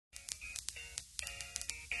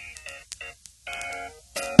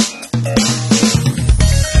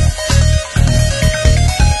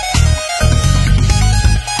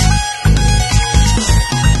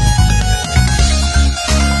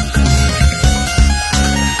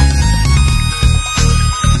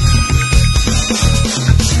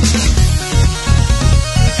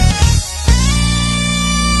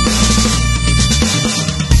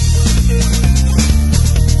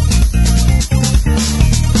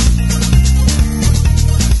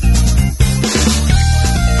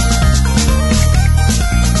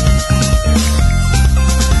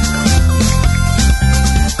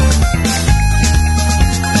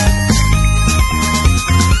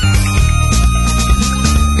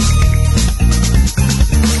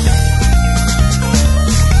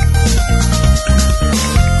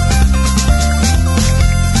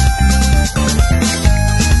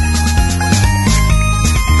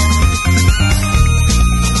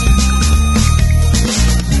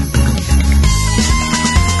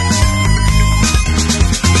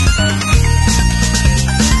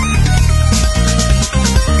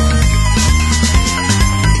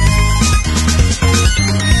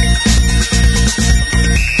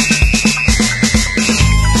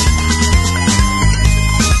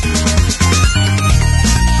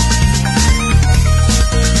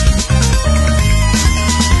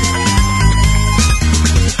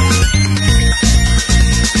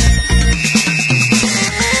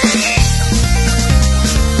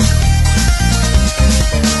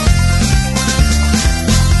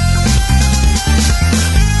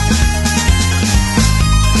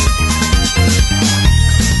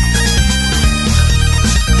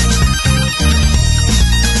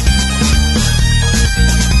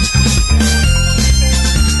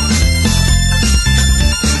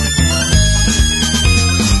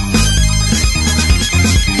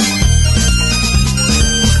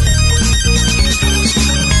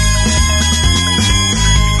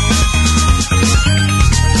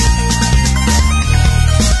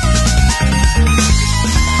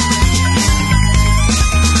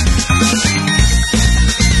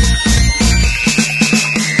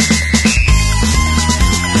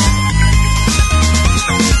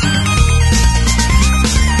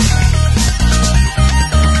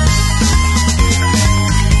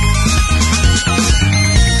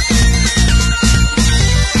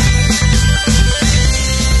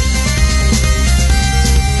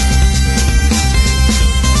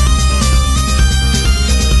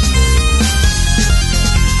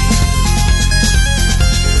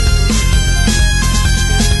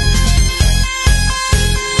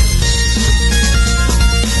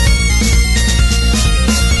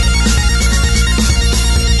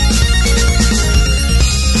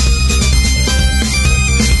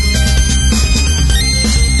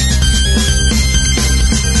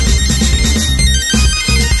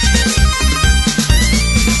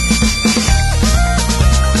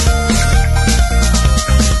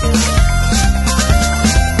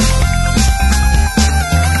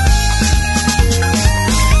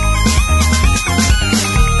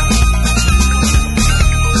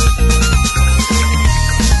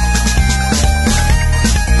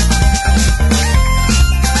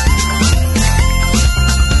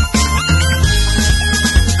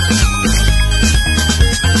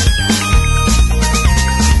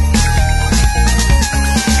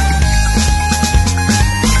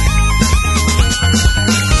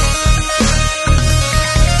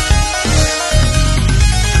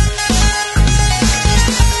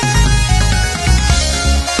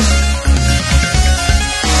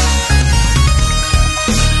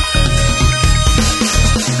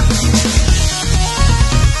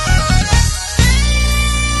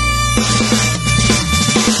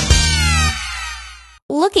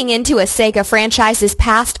Looking into a Sega franchise's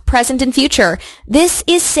past, present, and future. This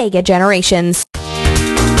is Sega Generations.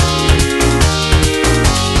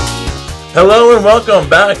 Hello and welcome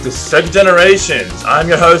back to Sega Generations. I'm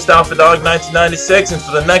your host AlphaDog1996, and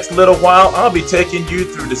for the next little while I'll be taking you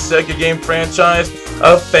through the Sega game franchise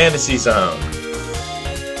of Fantasy Zone.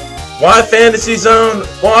 Why Fantasy Zone?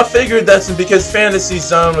 Well, I figured that's because Fantasy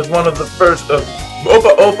Zone was one of the first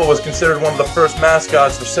Opa Opa was considered one of the first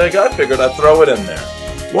mascots for Sega. I figured I'd throw it in there.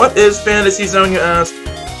 What is Fantasy Zone, you ask?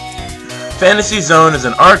 Fantasy Zone is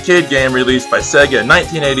an arcade game released by Sega in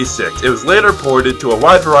 1986. It was later ported to a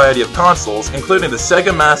wide variety of consoles, including the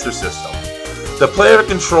Sega Master System. The player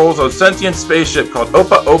controls a sentient spaceship called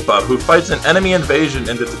Opa Opa, who fights an enemy invasion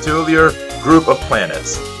into the titular group of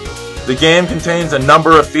planets. The game contains a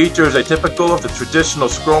number of features atypical of the traditional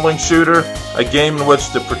scrolling shooter, a game in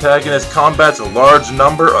which the protagonist combats a large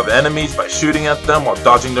number of enemies by shooting at them while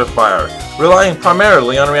dodging their fire, relying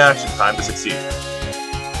primarily on reaction time to succeed.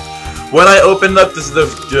 What I opened up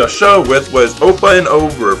the show with was Opa and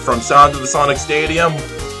Over from Sound of the Sonic Stadium,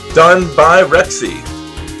 done by Rexy.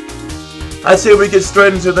 I say we get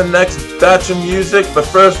straight into the next batch of music, but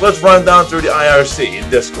first let's run down through the IRC in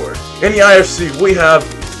Discord. In the IRC we have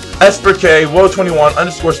Esperk, Woe21,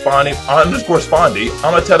 Spondy,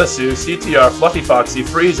 Amaterasu, CTR, Fluffy Foxy,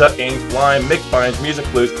 Frieza, Inc., Lime, Mick Bynes, Music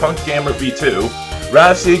Blues, Punk Gamer V2,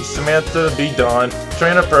 Ravseek, Samantha B. Dawn,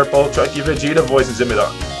 Trainer Purple, Chucky, Vegeta Voice, and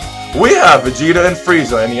Zimidon. We have Vegeta and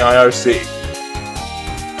Frieza in the IRC.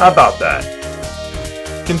 How about that?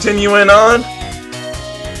 Continuing on,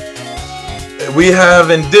 we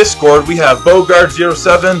have in Discord, we have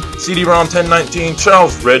Bogart07, CD-ROM 1019,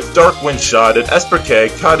 Charles Rich, Darkwind Shotted, Esperk,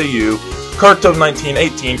 Kadayu,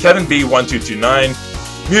 Kartov1918, Kevin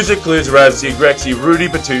B1229, Music Clues, Ravzi, Grexy, Rudy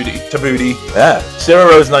Tabuti, Sarah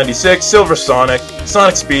Rose 96, Silver Sonic,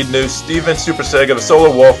 Sonic Speed News, Steven Super Sega, The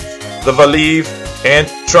Solar Wolf, The Valive, and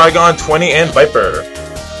Trigon 20 and Viper.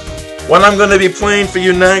 What I'm going to be playing for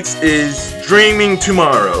you next is Dreaming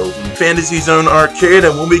Tomorrow from Fantasy Zone Arcade,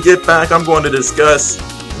 and when we get back I'm going to discuss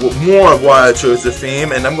more of why I chose the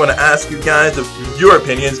theme, and I'm going to ask you guys your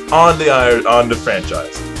opinions on the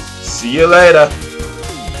franchise. See you later!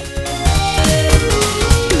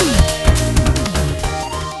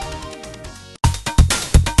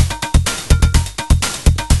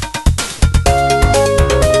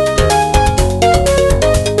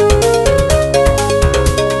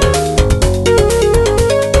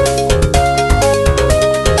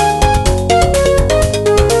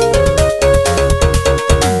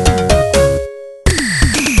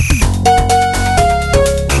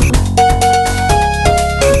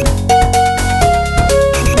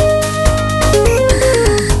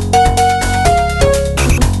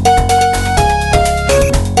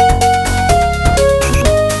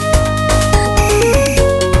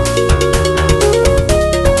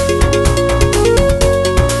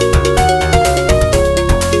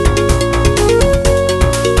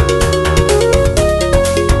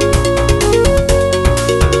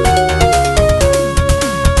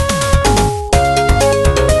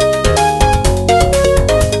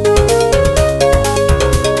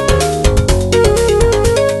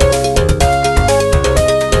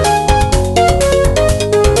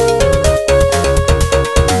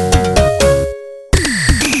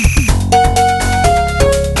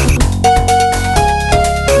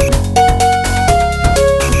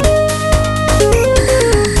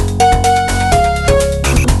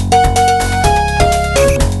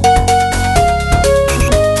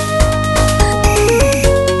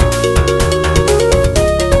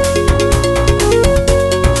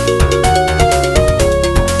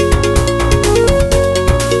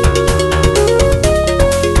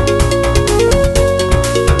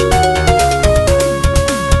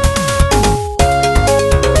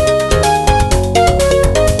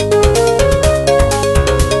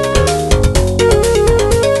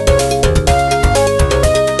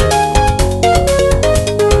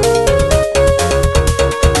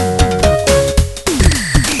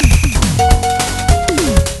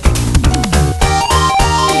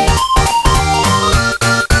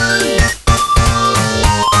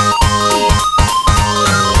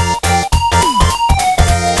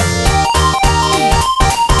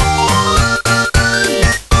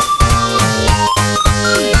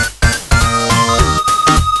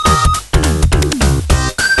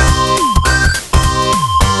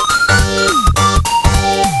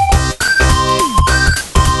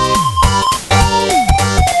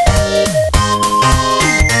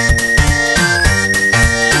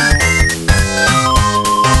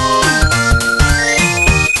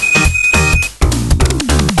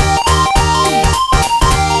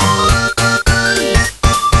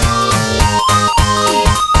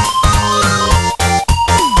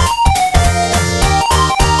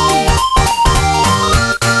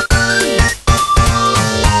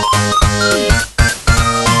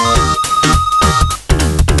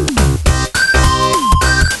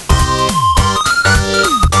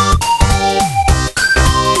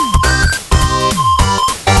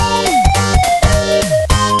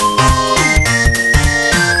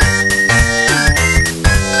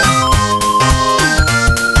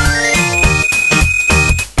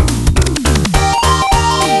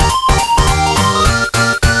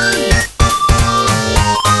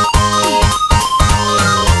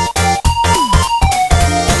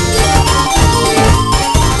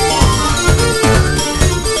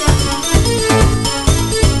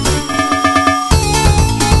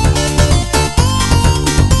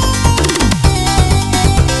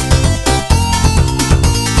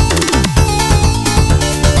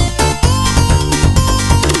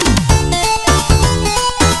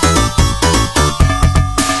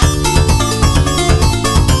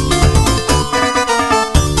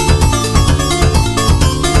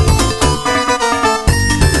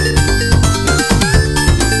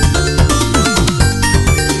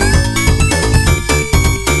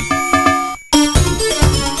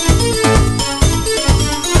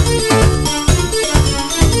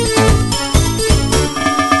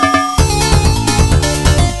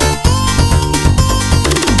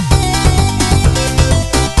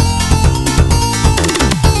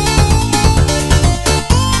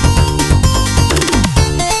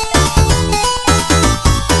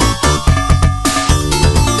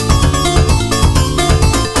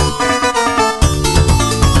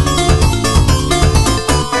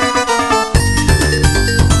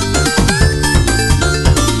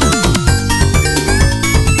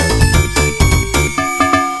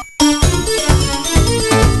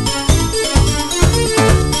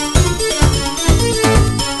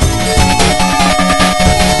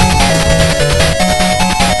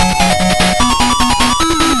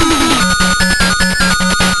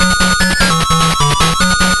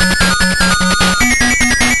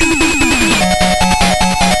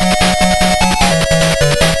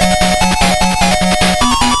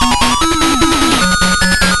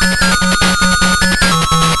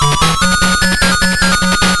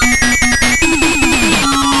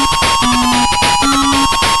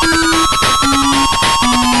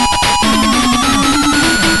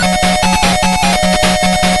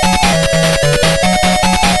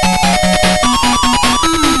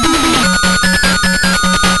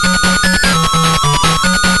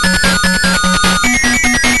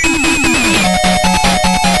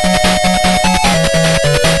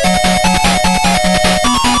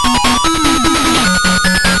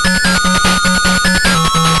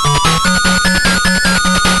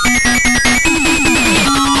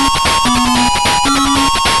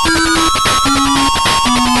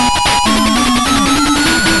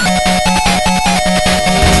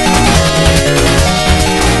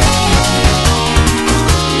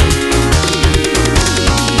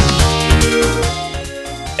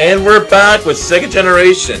 And we're back with Sega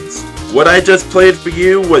Generations. What I just played for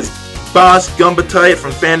you was Boss Gumbatite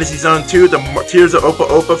from Fantasy Zone 2, the Tears of Opa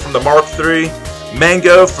Opa from the Mark III,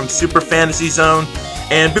 Mango from Super Fantasy Zone,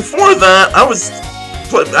 and before that,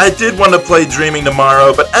 I did want to play Dreaming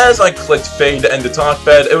Tomorrow, but as I clicked fade to end the talk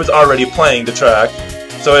bed, it was already playing the track,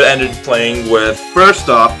 so it ended playing with, first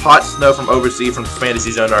off, Hot Snow from Overseas from Fantasy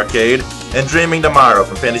Zone Arcade, and Dreaming Tomorrow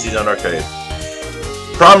from Fantasy Zone Arcade.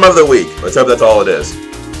 Problem of the week. Let's hope that's all it is.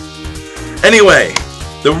 Anyway,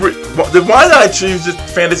 why did I choose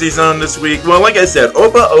Fantasy Zone this week? Well, like I said,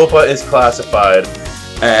 Opa Opa is classified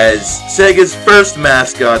as Sega's first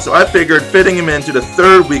mascot, so I figured fitting him into the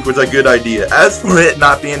third week was a good idea. As for it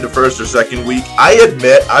not being the first or second week, I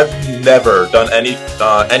admit I've never done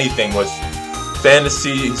anything with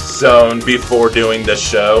Fantasy Zone before doing this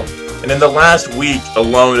show. And in the last week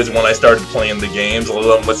alone is when I started playing the games, let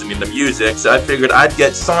alone listening to music, so I figured I'd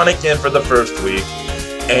get Sonic in for the first week,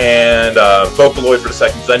 and Vocaloid for the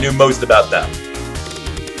second, because I knew most about them.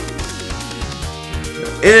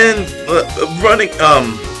 And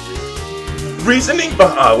reasoning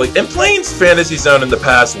behind, in playing Fantasy Zone in the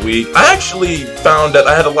past week, I actually found that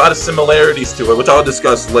I had a lot of similarities to it, which I'll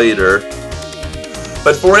discuss later.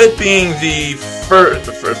 But for it being the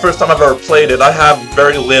first time I've ever played it, I have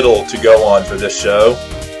very little to go on for this show.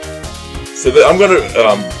 So I'm going to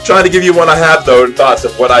try to give you what I have, though, thoughts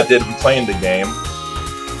of what I did when playing the game.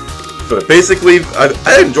 But basically,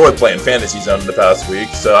 I enjoyed playing Fantasy Zone in the past week,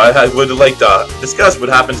 so I would like to discuss what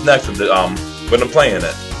happens next with when I'm playing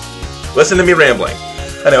it. Listen to me rambling.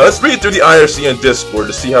 Anyway, let's read through the IRC and Discord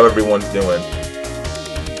to see how everyone's doing.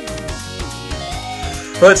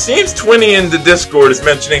 Well, it seems Twinny in the Discord is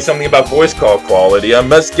mentioning something about voice call quality. I'm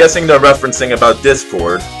guessing they're referencing about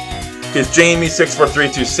Discord, because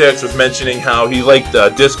Jamie64326 was mentioning how he liked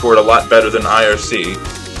Discord a lot better than IRC.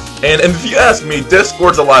 And if you ask me,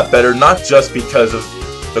 Discord's a lot better, not just because of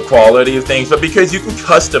the quality of things, but because you can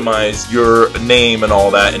customize your name and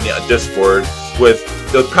all that in Discord with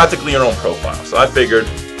practically your own profile. So I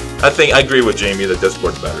agree with Jamie that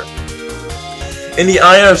Discord's better. In the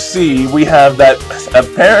IRC, we have that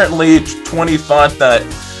apparently 20 font that,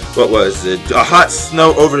 what was it? A Hot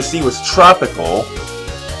Snow Overseas was tropical,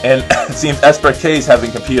 and it seems Esperk is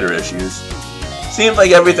having computer issues. Seems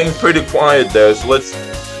like everything's pretty quiet though, so let's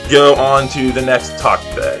go on to the next talk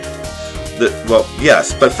bed. Well,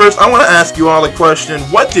 yes, but first I want to ask you all a question.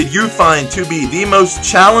 What did you find to be the most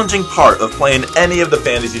challenging part of playing any of the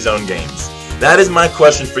Fantasy Zone games? That is my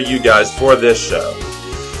question for you guys for this show.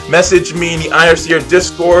 Message me in the IRC or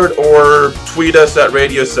Discord, or tweet us at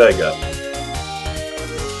Radio Sega.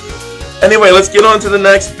 Anyway, let's get on to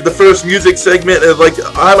the first music segment I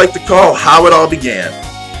like to call How It All Began.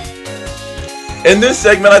 In this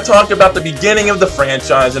segment, I talk about the beginning of the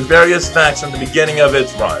franchise and various facts from the beginning of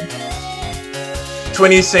its run.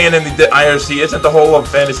 Twinny's saying in the IRC, isn't the whole of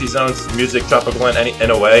Fantasy Zone's music tropical in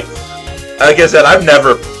a way? Like I said, I've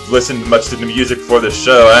never listened much to the music for this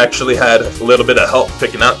show. I actually had a little bit of help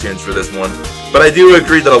picking out tunes for this one. But I do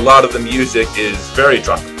agree that a lot of the music is very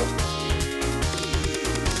tropical.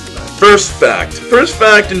 First fact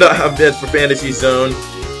in the bed for Fantasy Zone.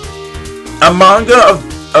 A manga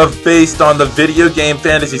based on the video game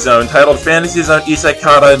Fantasy Zone, titled Fantasy Zone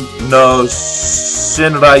Isekara no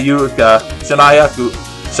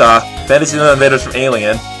Shinryaku-sha, Fantasy Zone Invaders from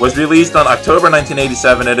Alien, was released on October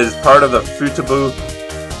 1987 and is part of the Futaba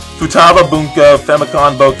Bunko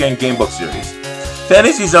Famicom Boken Gamebook series.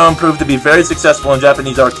 Fantasy Zone proved to be very successful in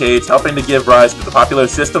Japanese arcades, helping to give rise to the popular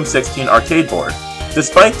System 16 arcade board.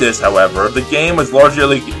 Despite this, however, the game was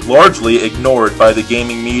largely ignored by the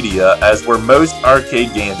gaming media, as were most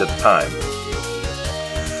arcade games at the time.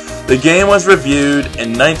 The game was reviewed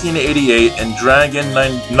in 1988 in Dragon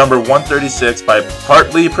number 136 by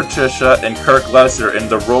Hartley Patricia and Kirk Lesser in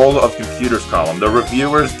the Role of Computers column. The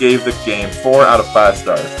reviewers gave the game 4 out of 5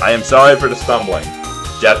 stars. I am sorry for the stumbling.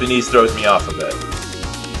 Japanese throws me off a bit.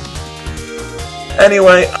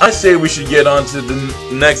 Anyway, I say we should get on to the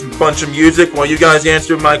next bunch of music while you guys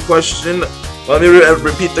answer my question. Let me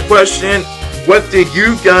repeat the question. What did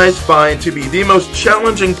you guys find to be the most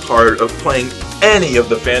challenging part of playing any of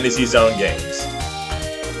the Fantasy Zone games?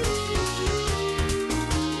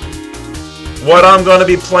 What I'm going to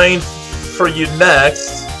be playing for you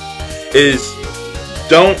next is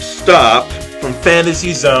Don't Stop from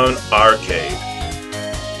Fantasy Zone Arcade.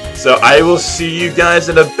 So I will see you guys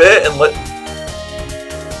in a bit, and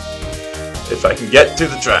if I can get to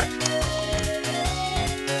the track.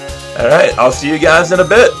 Alright, I'll see you guys in a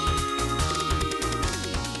bit.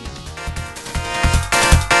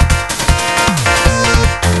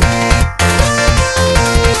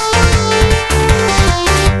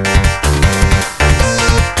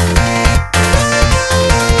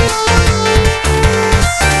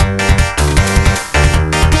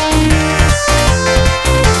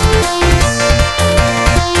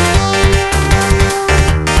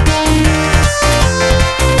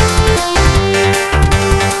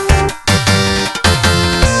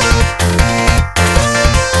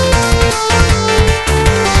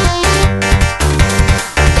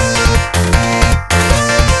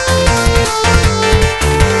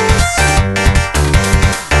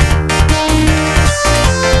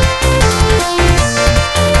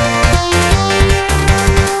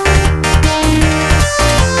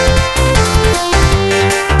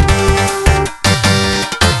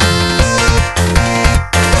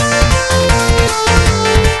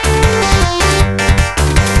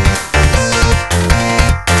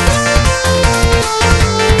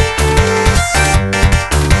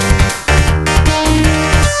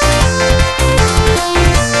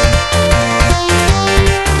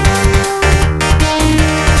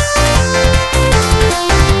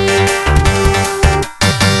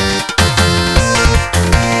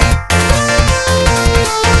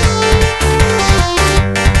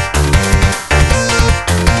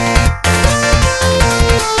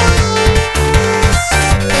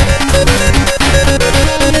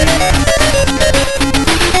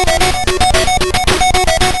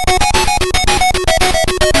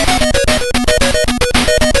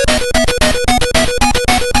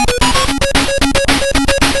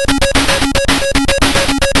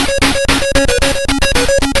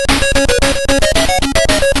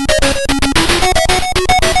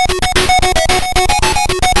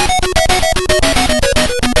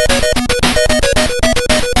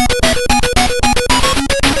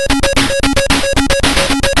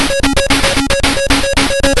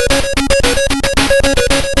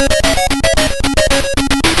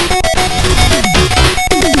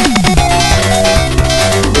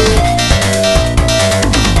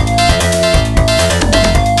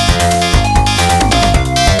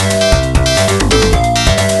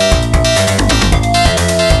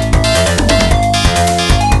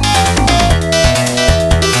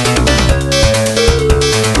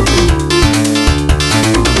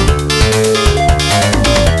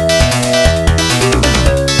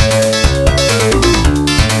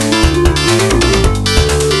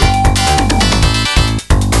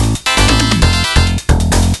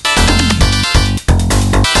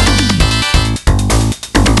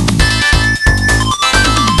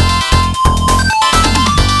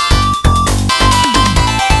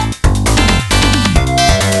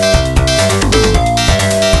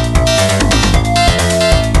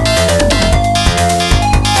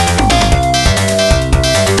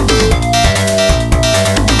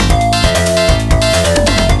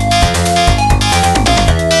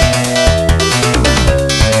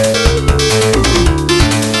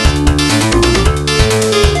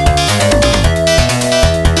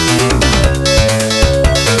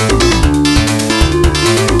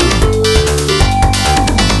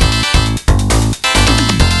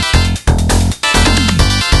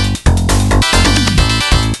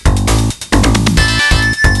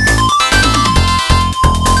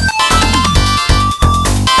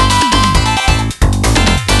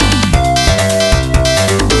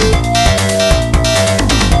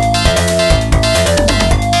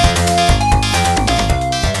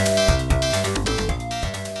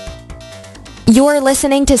 You're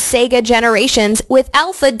listening to Sega Generations with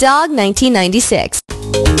Alpha Dog 1996.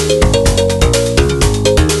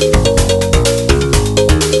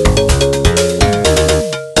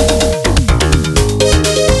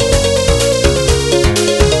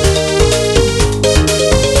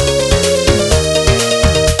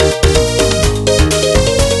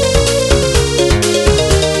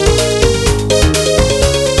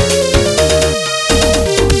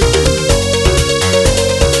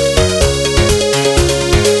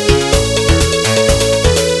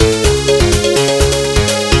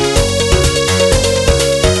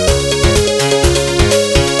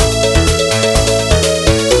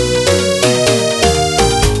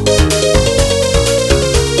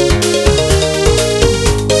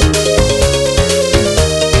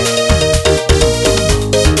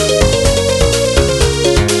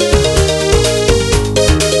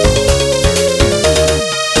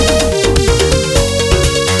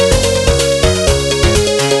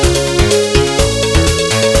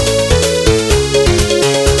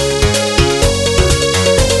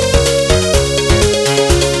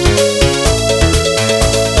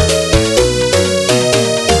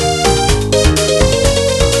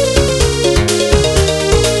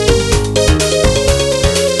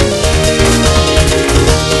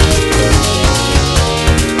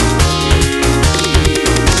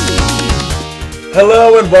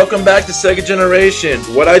 Hello and welcome back to Sega Generations.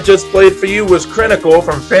 What I just played for you was Critical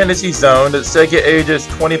from Fantasy Zone at Sega Ages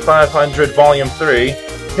 2500 Volume 3,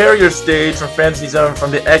 Harrier Stage from Fantasy Zone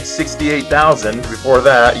from the X68000 before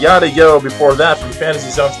that, Yada Yo before that from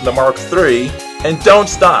Fantasy Zone from the Mark III, and Don't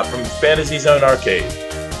Stop from Fantasy Zone Arcade.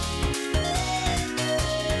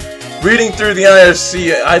 Reading through the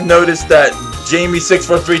IRC, I noticed that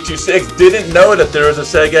Jamie64326 didn't know that there was a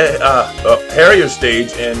Sega Harrier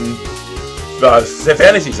Stage in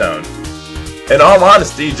Fantasy Zone. In all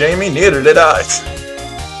honesty, Jamie, neither did I.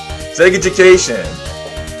 Sega Education.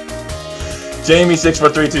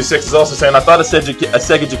 Jamie64326 is also saying, I thought a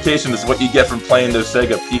Sega Education is what you get from playing those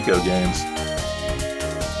Sega Pico games.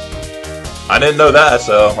 I didn't know that,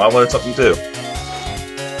 so I learned something too.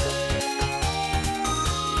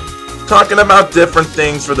 Talking about different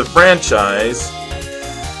things for the franchise,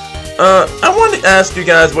 I wanted to ask you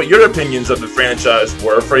guys what your opinions of the franchise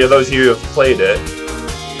were, for those of you who have played it.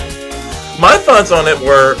 My thoughts on it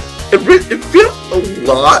were, it felt a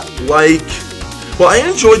lot like, well, I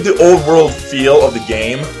enjoyed the old world feel of the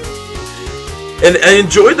game, and I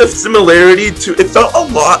enjoyed the similarity to, it felt a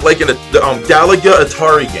lot like the Galaga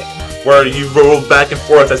Atari game, where you rolled back and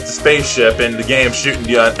forth as the spaceship and the game shooting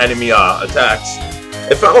the enemy attacks.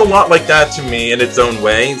 It felt a lot like that to me in its own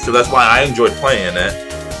way, so that's why I enjoyed playing it.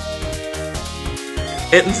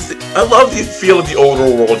 And I love the feel of the older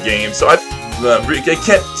world game, so I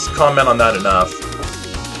can't comment on that enough.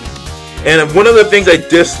 And one of the things I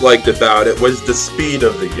disliked about it was the speed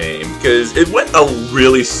of the game, because it went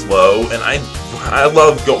really slow, and I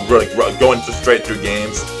love going straight through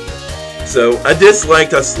games. So I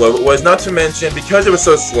disliked how slow it was, not to mention, because it was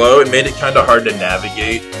so slow, it made it kind of hard to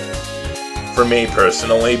navigate for me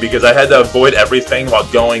personally, because I had to avoid everything while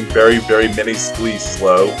going very, very minuscule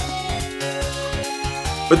slow.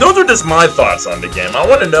 But those are just my thoughts on the game. I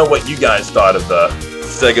want to know what you guys thought of the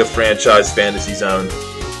Sega franchise Fantasy Zone.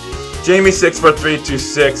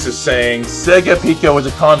 Jamie64326 is saying, Sega Pico was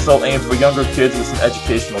a console aimed for younger kids with some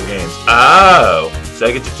educational games. Oh,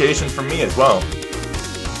 Sega Education for me as well.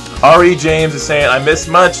 R.E. James is saying, I miss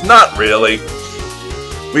much? Not really.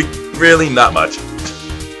 Not much.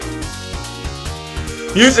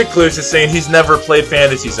 Music Clues is saying he's never played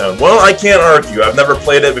Fantasy Zone. Well, I can't argue. I've never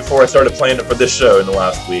played it before I started playing it for this show in the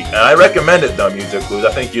last week. And I recommend it though, Music Clues.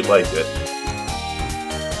 I think you'd like it.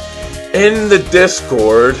 In the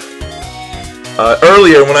Discord,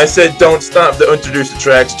 earlier when I said don't stop to introduce the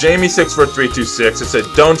tracks, Jamie64326 said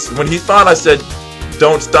when he thought I said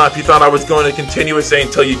don't stop, he thought I was going to continue it saying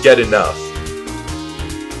until you get enough.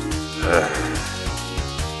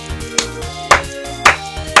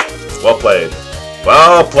 Well played.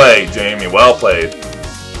 Well played, Jamie. Well played.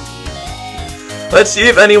 Let's see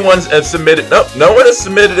if anyone's submitted... Nope, no one has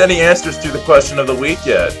submitted any answers to the question of the week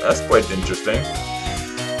yet. That's quite interesting.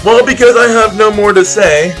 Well, because I have no more to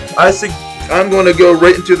say, I'm going to go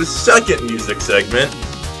right into the second music segment.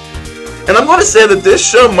 And I'm going to say that this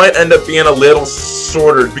show might end up being a little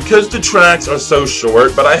shorter because the tracks are so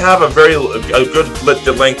short, but I have a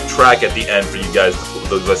good length track at the end for you guys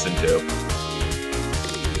to listen to.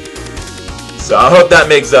 So I hope that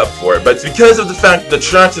makes up for it. But because of the fact that the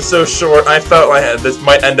tracks are so short, I felt like this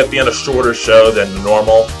might end up being a shorter show than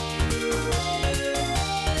normal.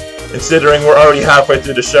 considering we're already halfway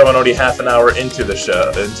through the show and already half an hour into the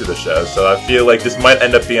show. So I feel like this might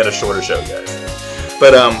end up being a shorter show, guys.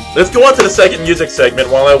 But let's go on to the second music segment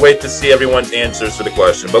while I wait to see everyone's answers to the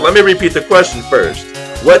question. But let me repeat the question first.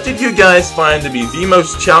 What did you guys find to be the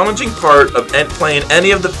most challenging part of playing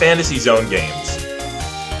any of the Fantasy Zone games?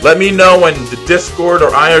 Let me know in the Discord or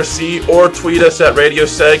IRC, or tweet us at Radio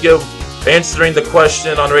Sega, answering the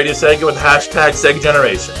question on Radio Sega with hashtag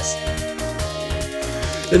SegaGenerations.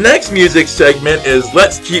 The next music segment is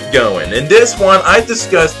Let's Keep Going. In this one, I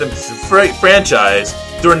discussed the franchise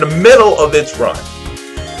during the middle of its run,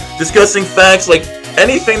 discussing facts like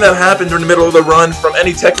anything that happened during the middle of the run, from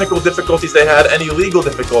any technical difficulties they had, any legal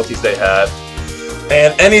difficulties they had,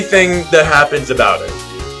 and anything that happens about it.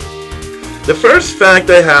 The first fact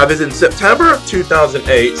I have is in September of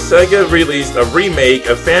 2008, Sega released a remake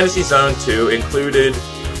of Fantasy Zone 2 included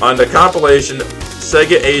on the compilation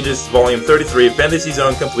Sega Ages Volume 33 Fantasy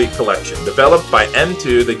Zone Complete Collection. Developed by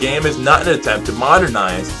M2, the game is not an attempt to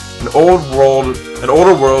modernize an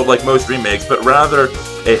older world like most remakes, but rather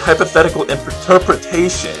a hypothetical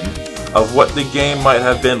interpretation of what the game might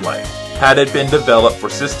have been like had it been developed for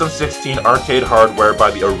System 16 arcade hardware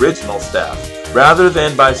by the original staff, rather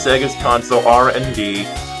than by Sega's console R&D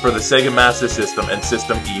for the Sega Master System and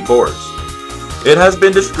System E boards. It has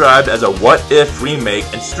been described as a what-if remake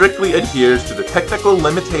and strictly adheres to the technical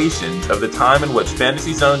limitations of the time in which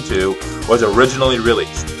Fantasy Zone 2 was originally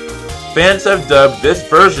released. Fans have dubbed this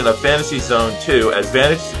version of Fantasy Zone 2 as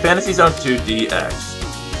Fantasy Zone 2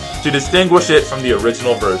 DX, to distinguish it from the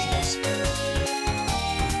original versions.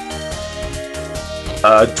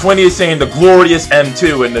 Twinny is saying the glorious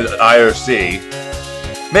M2 in the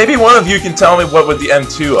IRC. Maybe one of you can tell me what was the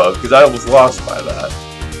M2 of, because I was lost by that.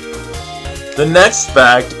 The next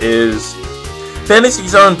fact is Fantasy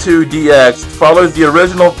Zone 2 DX follows the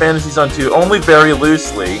original Fantasy Zone 2 only very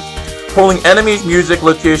loosely, pulling enemies, music,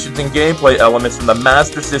 locations, and gameplay elements from the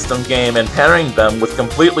Master System game and pairing them with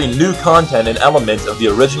completely new content and elements of the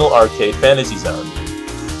original arcade Fantasy Zone.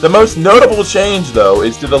 The most notable change, though,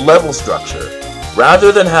 is to the level structure.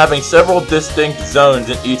 Rather than having several distinct zones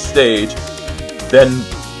in each stage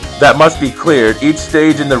that must be cleared, each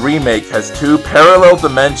stage in the remake has two parallel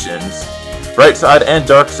dimensions, right side and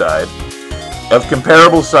dark side, of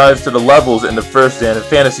comparable size to the levels in the first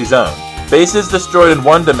Fantasy Zone. Bases destroyed in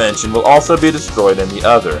one dimension will also be destroyed in the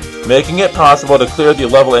other, making it possible to clear the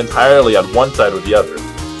level entirely on one side or the other.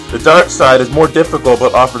 The dark side is more difficult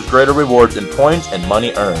but offers greater rewards in points and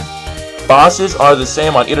money earned. Bosses are the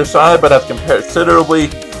same on either side but have considerably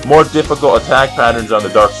more difficult attack patterns on the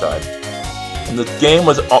dark side. And the game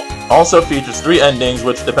also features 3 endings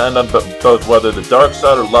which depend on both whether the dark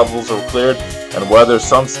side or levels are cleared and whether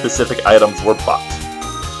some specific items were bought.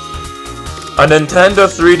 A Nintendo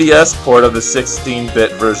 3DS port of the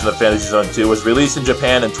 16-bit version of Fantasy Zone 2 was released in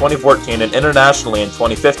Japan in 2014 and internationally in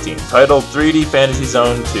 2015, titled 3D Fantasy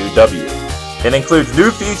Zone 2W. It includes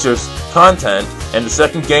new features, content, and the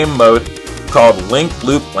second game mode called Link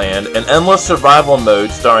Loopland, an endless survival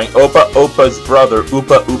mode starring Opa Opa's brother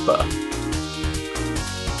Oopa Oopa.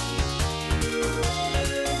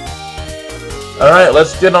 Alright,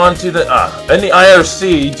 let's get on to the, in the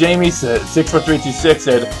IRC, Jamie said, 64326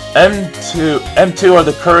 said, M2 are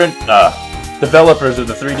the current, developers of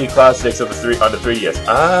the 3D classics on the 3DS.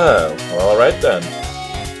 Ah, well, alright then.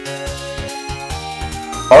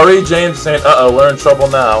 Ari James saying, uh-oh, we're in trouble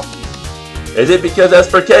now. Is it because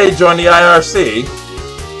S4K joined the IRC?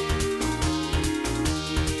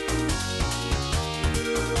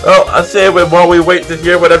 Well, I say while we wait to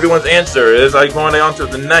hear what everyone's answer is, I'm going on to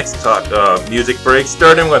the next music break,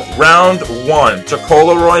 starting with round 1,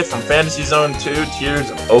 Chocoloroy from Fantasy Zone 2, Tears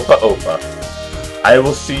of Opa Opa. I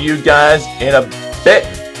will see you guys in a bit,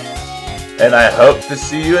 and I hope to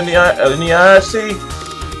see you in the IRC.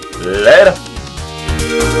 Later.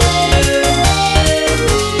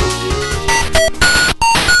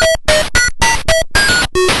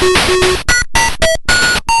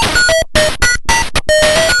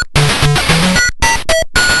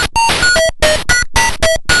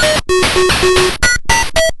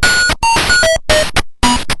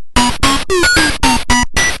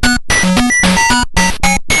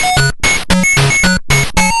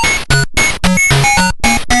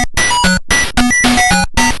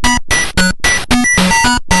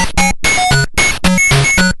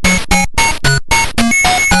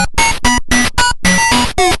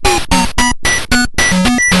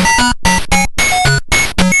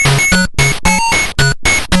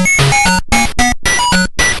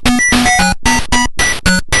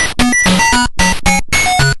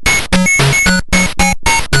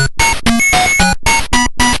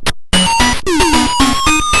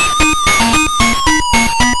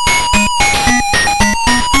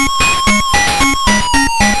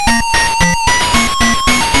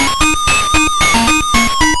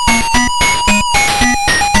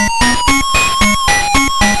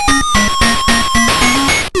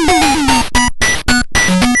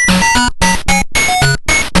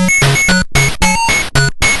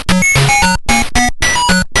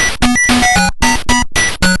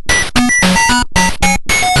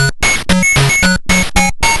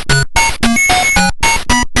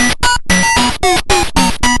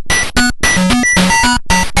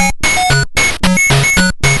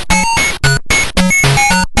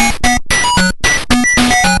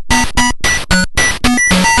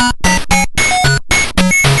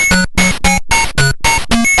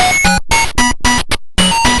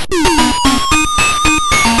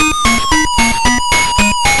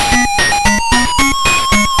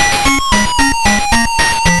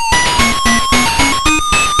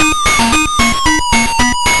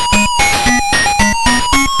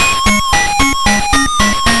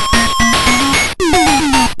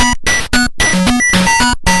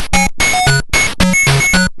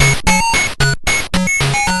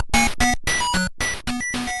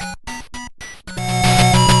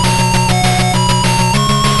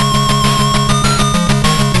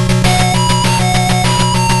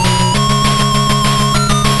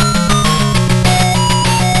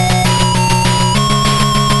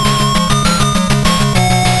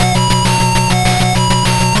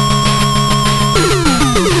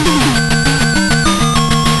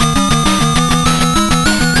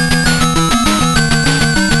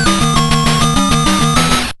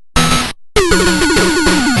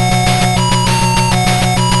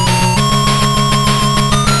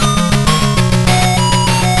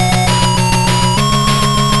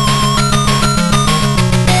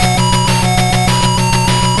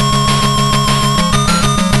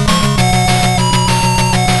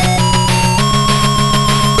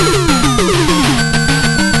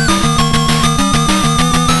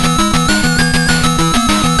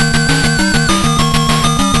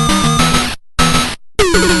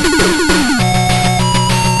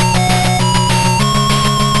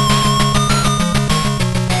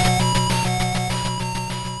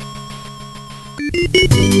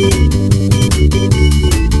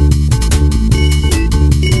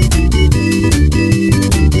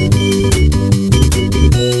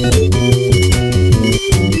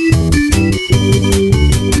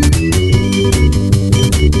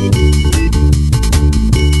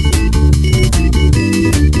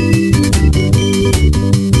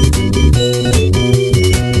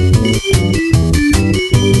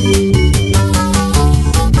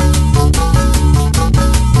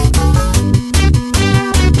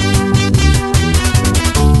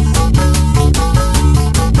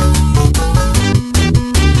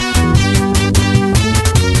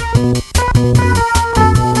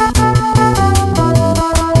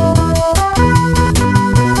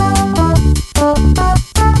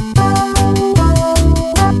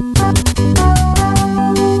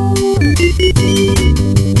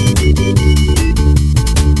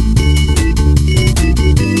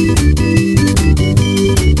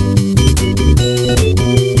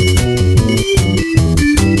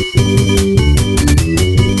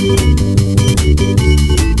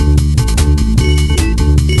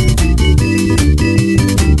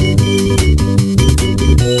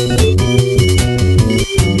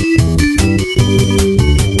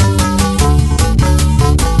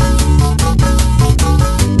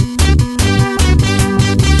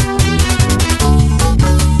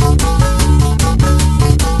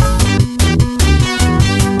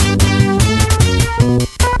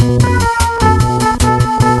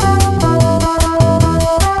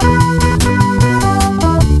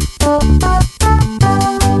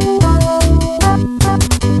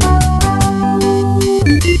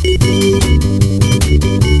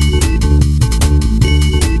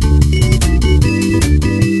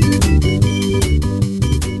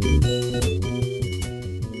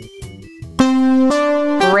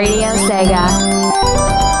 Sega.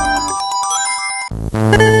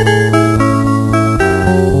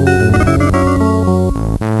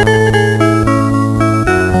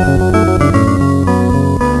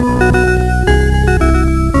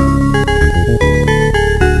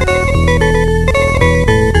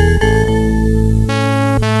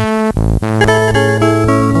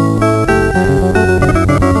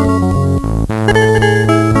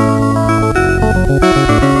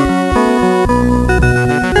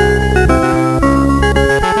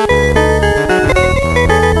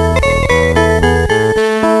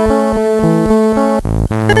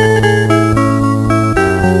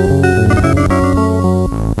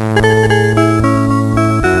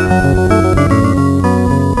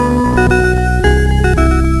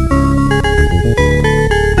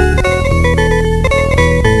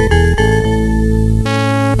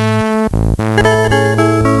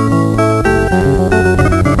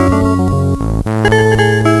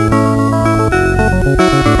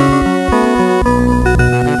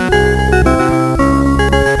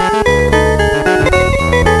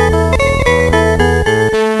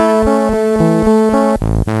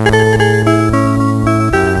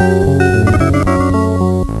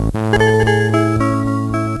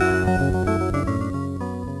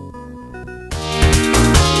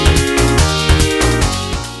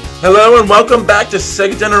 Hello and welcome back to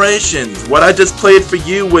Sega Generations. What I just played for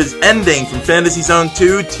you was Ending from Fantasy Zone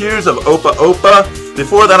 2, Tears of Opa Opa.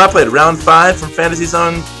 Before that I played Round 5 from Fantasy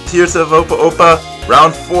Zone, Tears of Opa Opa,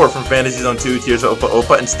 Round 4 from Fantasy Zone 2, Tears of Opa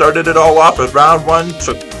Opa, and started it all off with Round 1,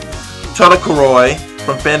 Chalakoroi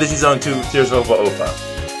from Fantasy Zone 2, Tears of Opa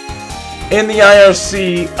Opa. In the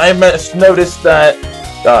IRC, I noticed that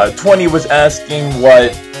 20 was asking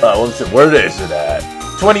where is it at?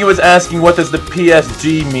 20 was asking what does the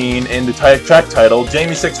PSG mean in the track title.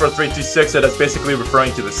 Jamie64326 said it's basically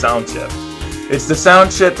referring to the sound chip. It's the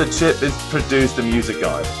sound chip the chip is produced the music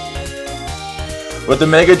on. With the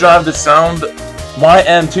Mega Drive, the sound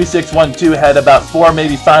YM2612 had about 4,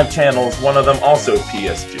 maybe 5 channels, one of them also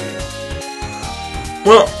PSG.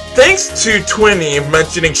 Well, thanks to 20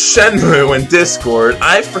 mentioning Shenmue in Discord,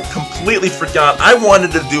 I completely forgot I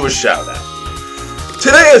wanted to do a shout out.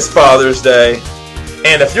 Today is Father's Day.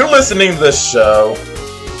 And if you're listening to this show,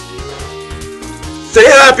 say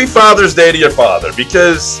Happy Father's Day to your father,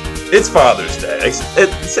 because it's Father's Day.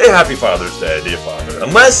 Say Happy Father's Day to your father.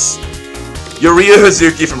 Unless you're Ryu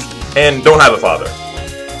Hazuki and don't have a father.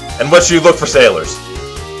 And what you look for sailors.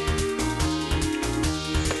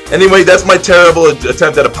 Anyway, that's my terrible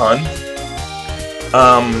attempt at a pun.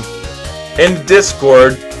 In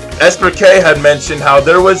Discord, Esper K had mentioned how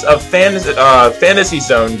there was a Fantasy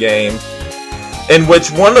Zone game in which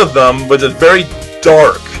one of them was a very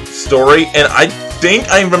dark story, and I think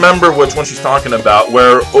I remember which one she's talking about,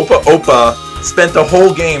 where Opa Opa spent the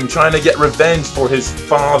whole game trying to get revenge for his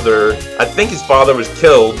father. I think his father was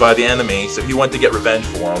killed by the enemy, so he went to get revenge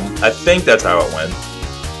for him. I think that's how it went.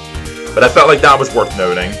 But I felt like that was worth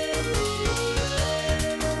noting.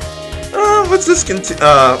 Let's just continue.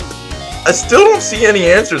 I still don't see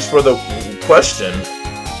any answers for the question.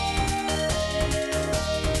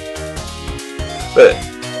 But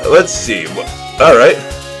let's see. Alright.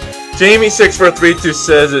 Jamie64326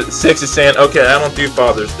 says 6 is saying, okay, I don't do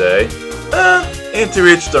Father's Day. And to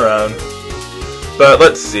each their own. But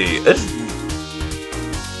let's see.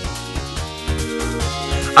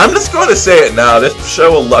 I'm just going to say it now. This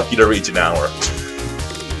show will lucky to reach an hour.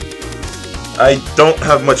 I don't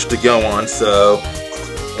have much to go on, so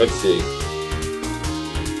let's see.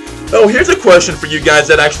 Oh, here's a question for you guys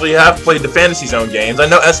that actually have played the Fantasy Zone games. I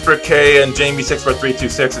know Esper K and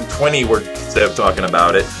Jamie64326 and 20 were talking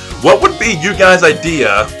about it. What would be you guys'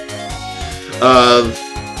 idea of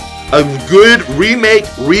a good remake,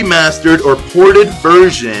 remastered, or ported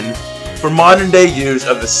version for modern day use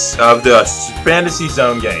of the Fantasy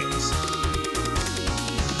Zone games?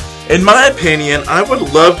 In my opinion, I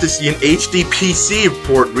would love to see an HD PC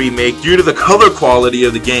port remake due to the color quality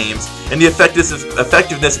of the games and the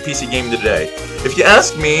effectiveness of PC gaming today. If you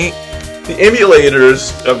ask me, the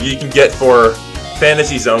emulators you can get for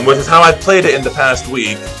Fantasy Zone, which is how I played it in the past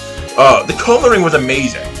week, the coloring was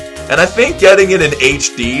amazing. And I think getting it in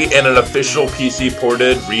HD and an official PC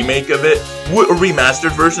ported remake of it, a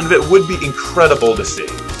remastered version of it, would be incredible to see.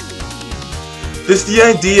 Just the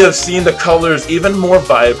idea of seeing the colors even more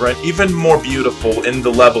vibrant, even more beautiful in the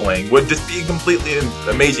leveling would just be completely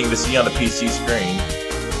amazing to see on a PC screen.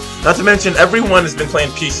 Not to mention, everyone has been playing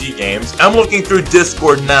PC games. I'm looking through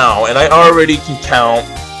Discord now, and I already can count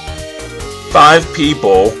 5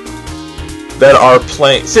 people that are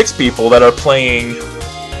playing, 6 people that are playing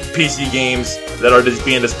PC games that are just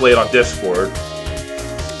being displayed on Discord.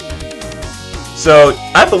 So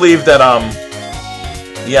I believe that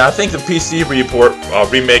yeah, I think the PC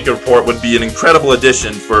remake report would be an incredible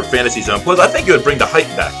addition for Fantasy Zone. Plus, I think it would bring the hype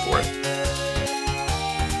back for it.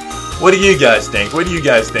 What do you guys think? What do you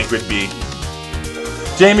guys think would be?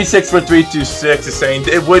 Jamie64326 is saying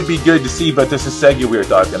it would be good to see, but this is Sega we were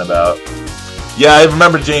talking about. Yeah, I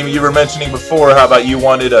remember, Jamie, you were mentioning before how about you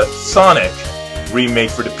wanted a Sonic remake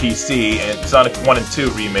for the PC and Sonic 1 and 2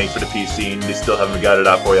 remake for the PC, and they still haven't got it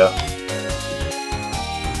out for you.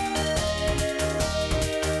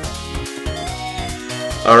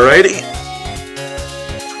 Alrighty.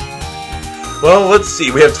 Well, let's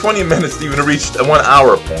see. We have 20 minutes to even reach the 1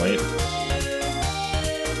 hour point.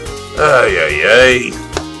 Ay.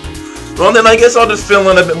 Well, then I guess I'll just fill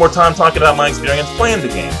in a bit more time talking about my experience playing the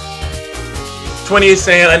game. 20 is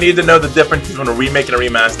saying I need to know the difference between a remake and a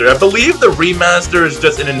remaster. I believe the remaster is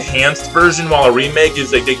just an enhanced version, while a remake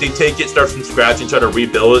is like they take it, start from scratch, and try to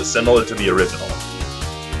rebuild it similar to the original.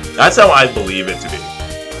 That's how I believe it to be.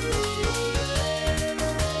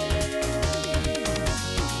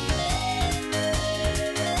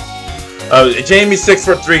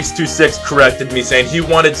 Jamie64326 corrected me, saying he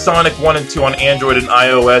wanted Sonic 1 and 2 on Android and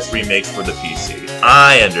iOS remakes for the PC.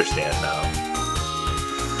 I understand now.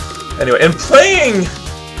 Anyway, in playing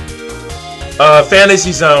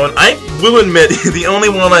Fantasy Zone, I will admit the only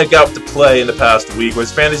one I got to play in the past week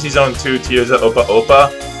was Fantasy Zone 2 Tears of Opa Opa,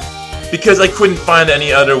 because I couldn't find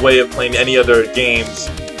any other way of playing any other games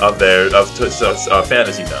of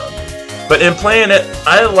Fantasy Zone. But in playing it,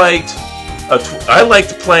 I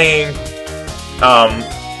liked playing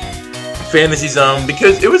Fantasy Zone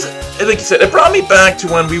because it was, like you said, it brought me back to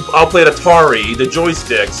when we all played Atari, the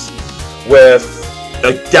joysticks, with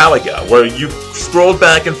Galaga, where you scrolled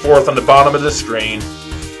back and forth on the bottom of the screen,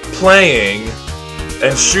 playing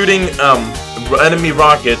and shooting enemy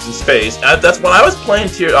rockets in space. That's when I was playing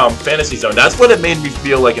Fantasy Zone. That's what it made me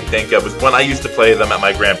feel like and think of, was when I used to play them at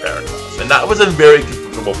my grandparents' house, and that was a very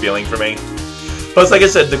comfortable feeling for me. Plus, like I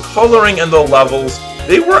said, the coloring and the levels,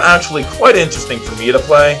 they were actually quite interesting for me to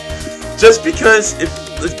play, just because at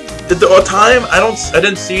the time I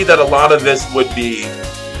didn't see that a lot of this would be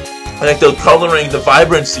like the coloring, the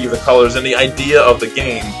vibrancy of the colors, and the idea of the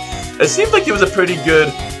game. It seemed like it was a pretty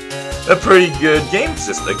good game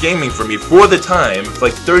system, gaming for me for the time. It's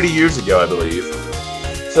like 30 years ago, I believe.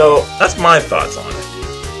 So that's my thoughts on it.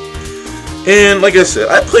 And like I said,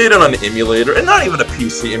 I played it on an emulator, and not even a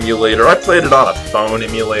PC emulator. I played it on a phone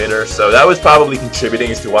emulator, so that was probably contributing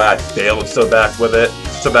as to why I failed so bad with it.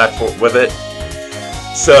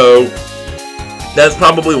 So that's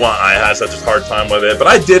probably why I had such a hard time with it. But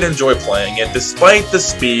I did enjoy playing it, despite the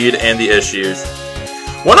speed and the issues.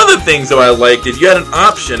 One of the things that I liked is you had an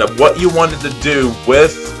option of what you wanted to do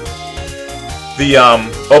with the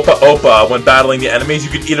Opa Opa when battling the enemies. You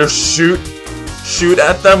could either shoot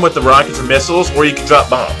at them with the rockets or missiles, or you could drop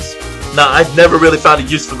bombs. Now, I've never really found a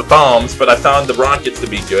use for the bombs, but I found the rockets to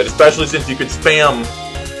be good, especially since you could spam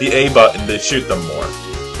the A button to shoot them more.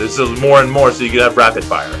 This is more and more, so you could have rapid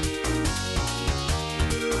fire.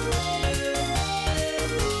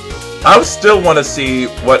 I still want to see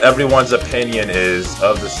what everyone's opinion is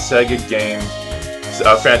of the Sega game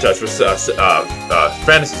franchise for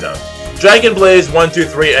Fantasy Zone. Dragon Blaze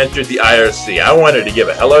 123 entered the IRC. I wanted to give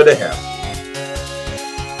a hello to him.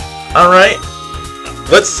 Alright,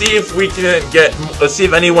 let's see if let's see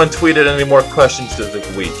if anyone tweeted any more questions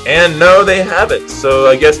this week. And no, they haven't, so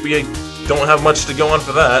I guess we don't have much to go on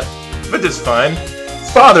for that. But it's fine.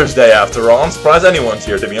 It's Father's Day after all. I'm surprised anyone's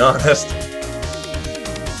here, to be honest.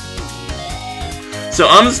 So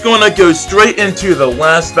I'm just going to go straight into the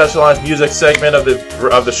last specialized music segment of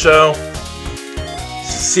the show.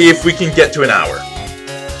 See if we can get to an hour.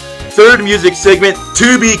 Third music segment,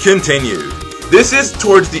 to be continued. This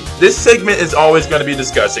segment is always going to be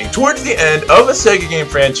discussing towards the end of a Sega game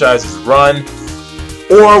franchise's run,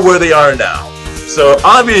 or where they are now. So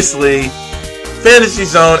obviously, Fantasy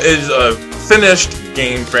Zone is a finished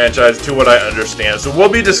game franchise to what I understand. So we'll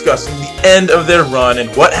be discussing the end of their run and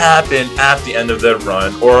what happened at the end of their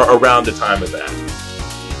run, or around the time of that.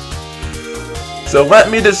 So let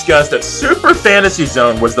me discuss that Super Fantasy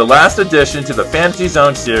Zone was the last addition to the Fantasy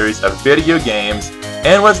Zone series of video games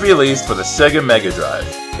and was released for the Sega Mega Drive.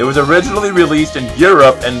 It was originally released in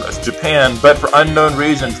Europe and Japan, but for unknown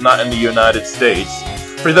reasons not in the United States.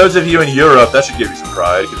 For those of you in Europe, that should give you some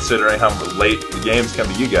pride, considering how late the games come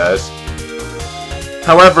to you guys.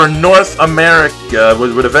 However, North America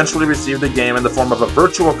would eventually receive the game in the form of a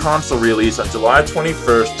virtual console release on July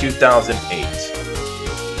 21st, 2008.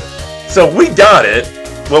 So we got it,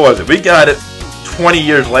 what was it? We got it 20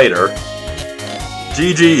 years later.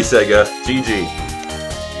 GG, Sega, GG.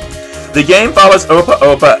 The game follows Opa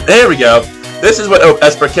Opa. There we go. This is what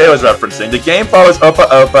Esperque was referencing. The game follows Opa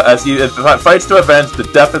Opa as he fights to avenge the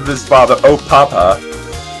death of his father, Opapa,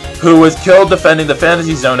 who was killed defending the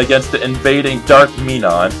Fantasy Zone against the invading Dark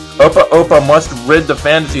Minon. Opa Opa must rid the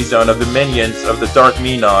Fantasy Zone of the minions of the Dark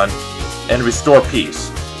Minon and restore peace.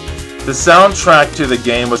 The soundtrack to the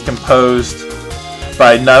game was composed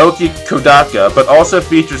by Naoki Kodaka, but also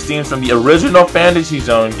features themes from the original Fantasy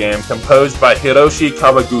Zone game composed by Hiroshi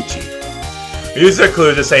Kawaguchi. Music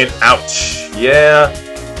Clue just saying, ouch. Yeah,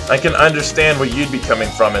 I can understand where you'd be coming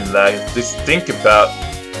from in that. Just think about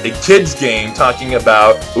a kid's game talking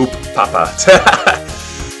about Oop Papa.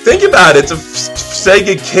 Think about it, it's a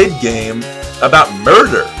Sega kid game about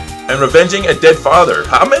murder and revenging a dead father.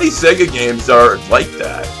 How many Sega games are like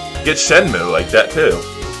that? Get Shenmue like that too.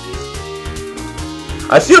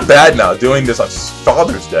 I feel bad now doing this on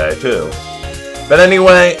Father's Day too. But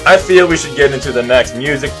anyway, I feel we should get into the next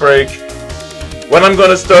music break. What I'm going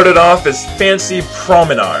to start it off is Fancy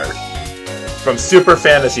Promenade from Super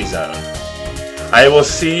Fantasy Zone. I will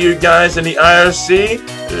see you guys in the IRC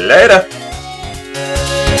later.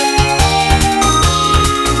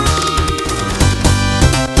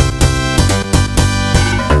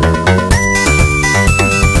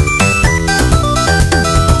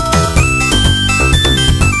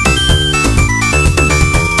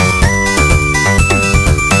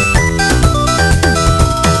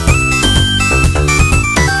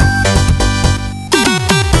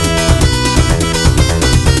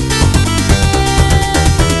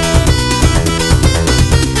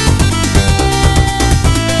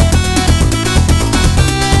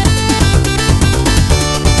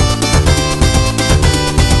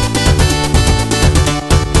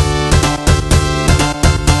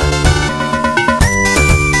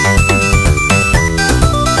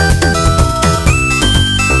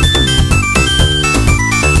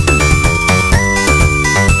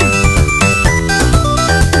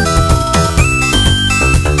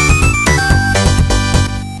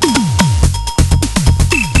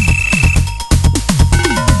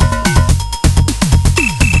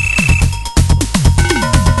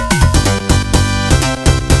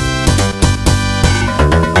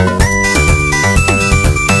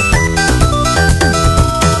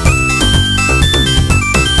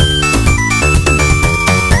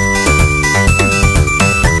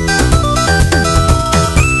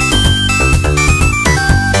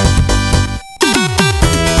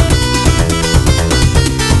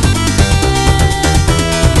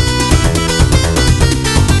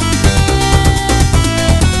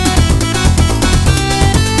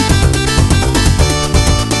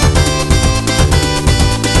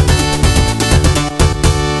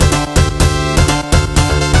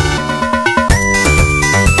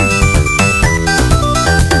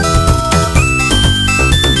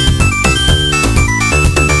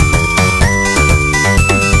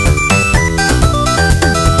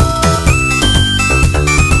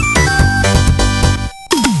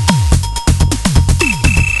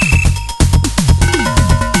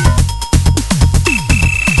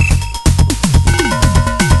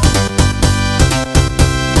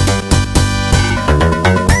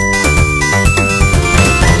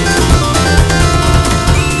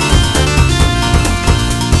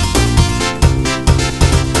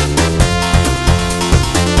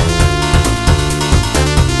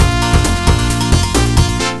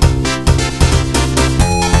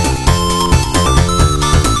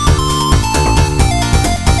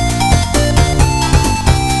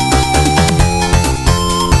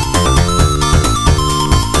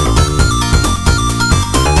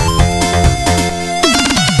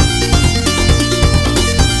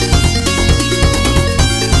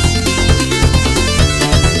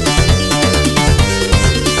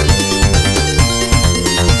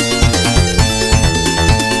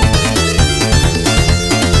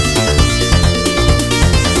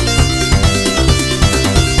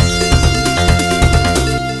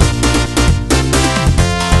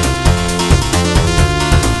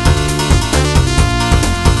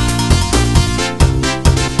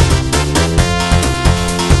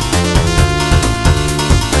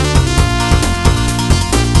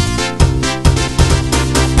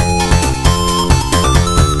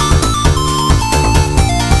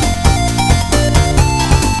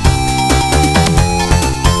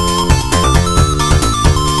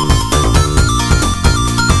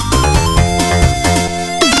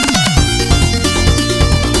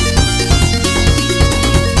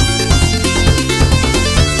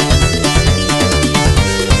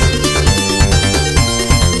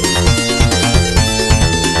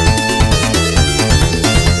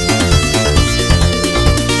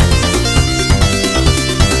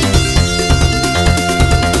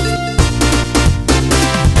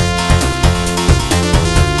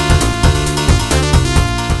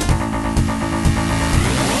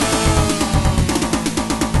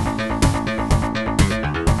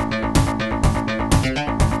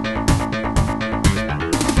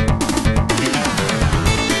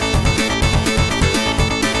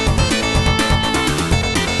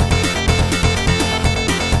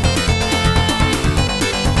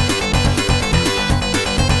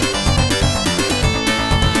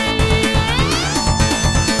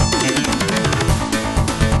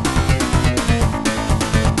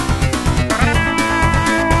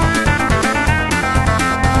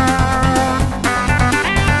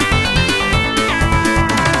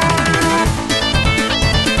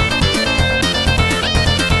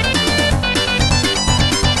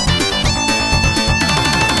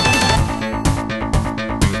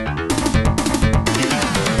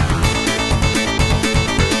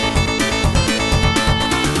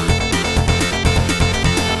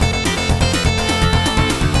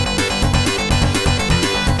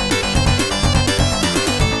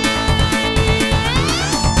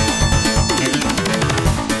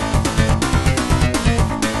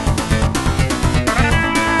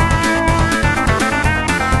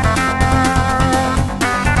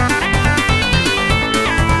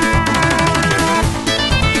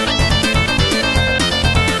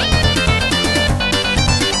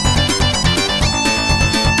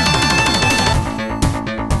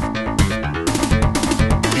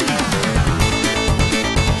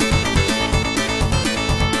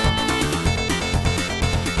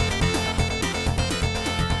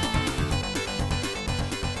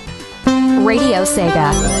 Radio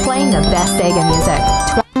Sega, playing the best Sega music.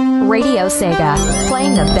 Radio Sega,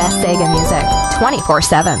 playing the best Sega music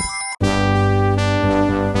 24/7.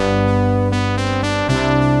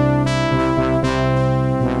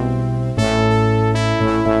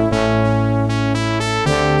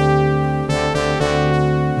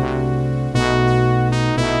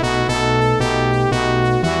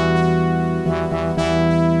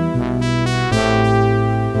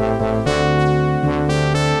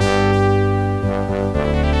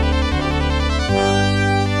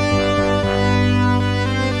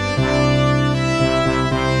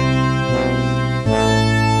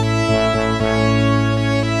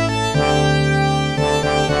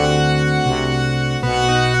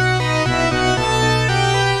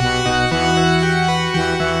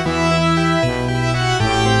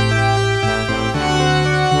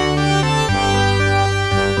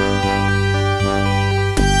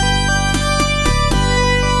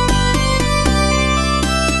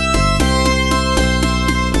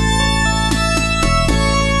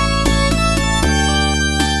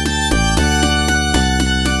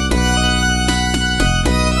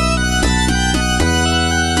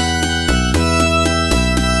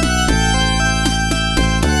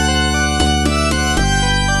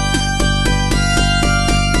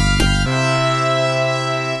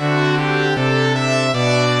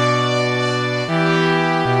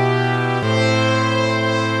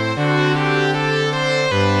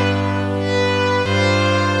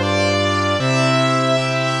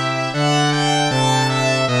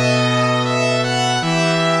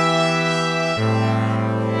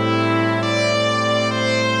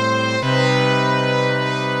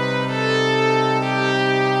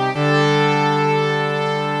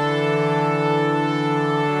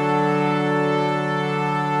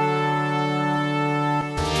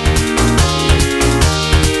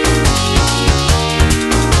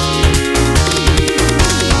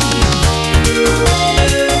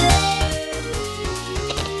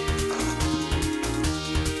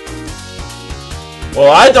 Well,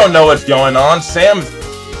 I don't know what's going on. Sam's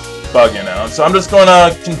bugging out. So I'm just going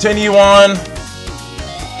to continue on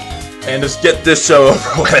and just get this show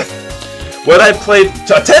over with. What I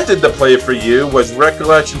attempted to play for you was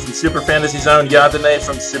Recollections from Super Fantasy Zone, Yadane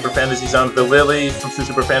from Super Fantasy Zone, Valili from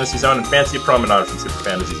Super Fantasy Zone, and Fancy Promenade from Super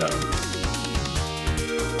Fantasy Zone.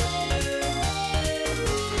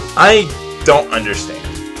 I don't understand.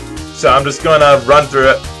 So I'm just going to run through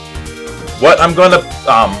it. What I'm going to,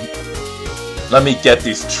 let me get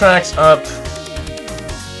these tracks up.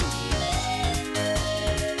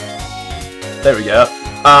 There we go.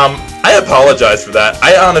 I apologize for that.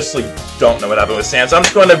 I honestly don't know what happened with Sam, so I'm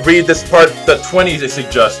just going to read this part that 20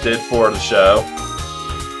 suggested for the show.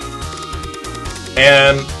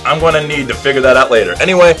 And I'm going to need to figure that out later.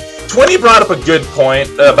 Anyway, 20 brought up a good point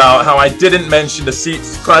about how I didn't mention the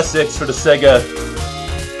classics for the Sega,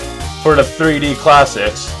 for the 3D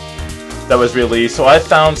classics that was released, so I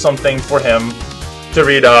found something for him to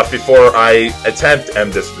read off before I attempt to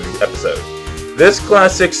end this episode. This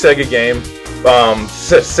classic Sega game,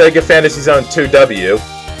 Sega Fantasy Zone 2W,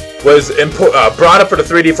 was brought up for the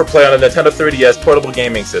 3D for play on the Nintendo 3DS portable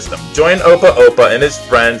gaming system. Join Opa Opa and his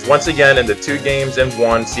friends once again in the 2 games in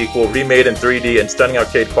 1 sequel remade in 3D and stunning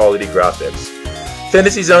arcade quality graphics.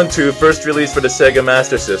 Fantasy Zone 2, first released for the Sega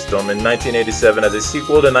Master System in 1987 as a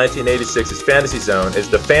sequel to 1986's Fantasy Zone, is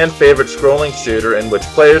the fan-favorite scrolling shooter in which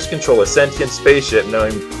players control a sentient spaceship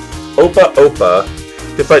named Opa Opa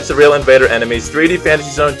to fight surreal invader enemies. 3D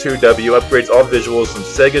Fantasy Zone 2W upgrades all visuals from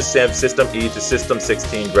Sega's System E to System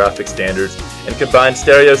 16 graphic standards and combines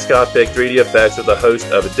stereoscopic 3D effects with a host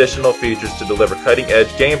of additional features to deliver cutting-edge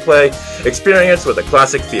gameplay experience with a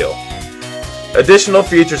classic feel. Additional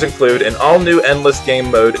features include an all-new endless game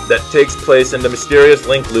mode that takes place in the mysterious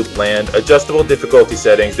Link Loop land, adjustable difficulty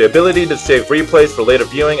settings, the ability to save replays for later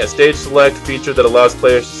viewing, a stage select feature that allows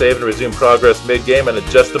players to save and resume progress mid-game, and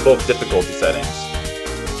adjustable difficulty settings.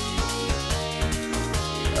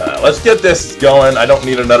 Let's get this going. I don't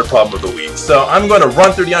need another problem of the week. So I'm going to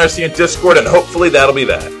run through the IRC and Discord, and hopefully that'll be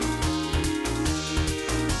that.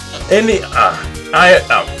 In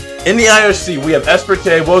the IRC, we have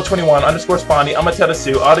Esper-K, Woe21, _Spondy,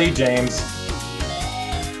 Amaterasu, Audie James,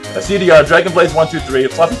 CDR, Dragonblaze123,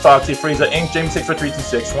 Fluffy Foxy, Frieza, Inc,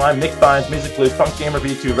 Jamie64326, Slime, Nick Bynes, Music Loop, Punk Gamer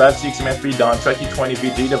V2, Ravseek, Samantha B. Don, Trekkie20,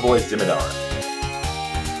 Vegeta Voice, Zimidon.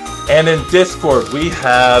 And in Discord, we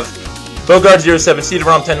have Bogard07,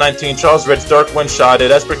 Cedarom1019, Charles Rich, Darkwind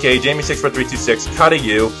Shotted, Esper-K, Jamie64326, Kata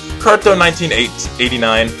U,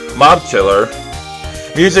 Carto1989, Mob Killer,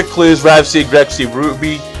 Music Clues, Ravseek, Rexy,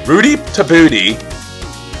 Rudy Tabuti,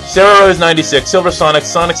 Sarah Rose 96, Silver Sonic,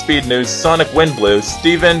 Sonic Speed News, Sonic Wind Blue,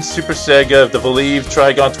 Steven, Super Sega, The Believe,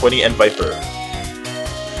 Trigon 20, and Viper.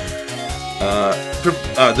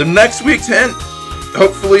 The next week's hint,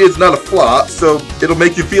 hopefully it's not a flop, so It'll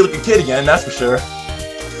make you feel like a kid again, that's for sure.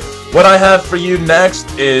 What I have for you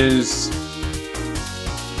next is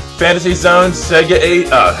Fantasy Zone Sega 8,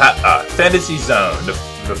 Fantasy Zone,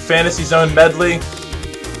 the Fantasy Zone medley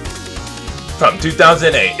from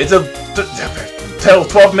 2008. It's a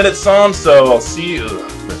 12-minute song, so I'll see you.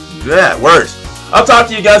 Words. I'll talk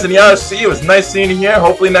to you guys in the RC. It was nice seeing you here.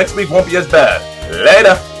 Hopefully next week won't be as bad.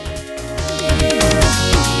 Later.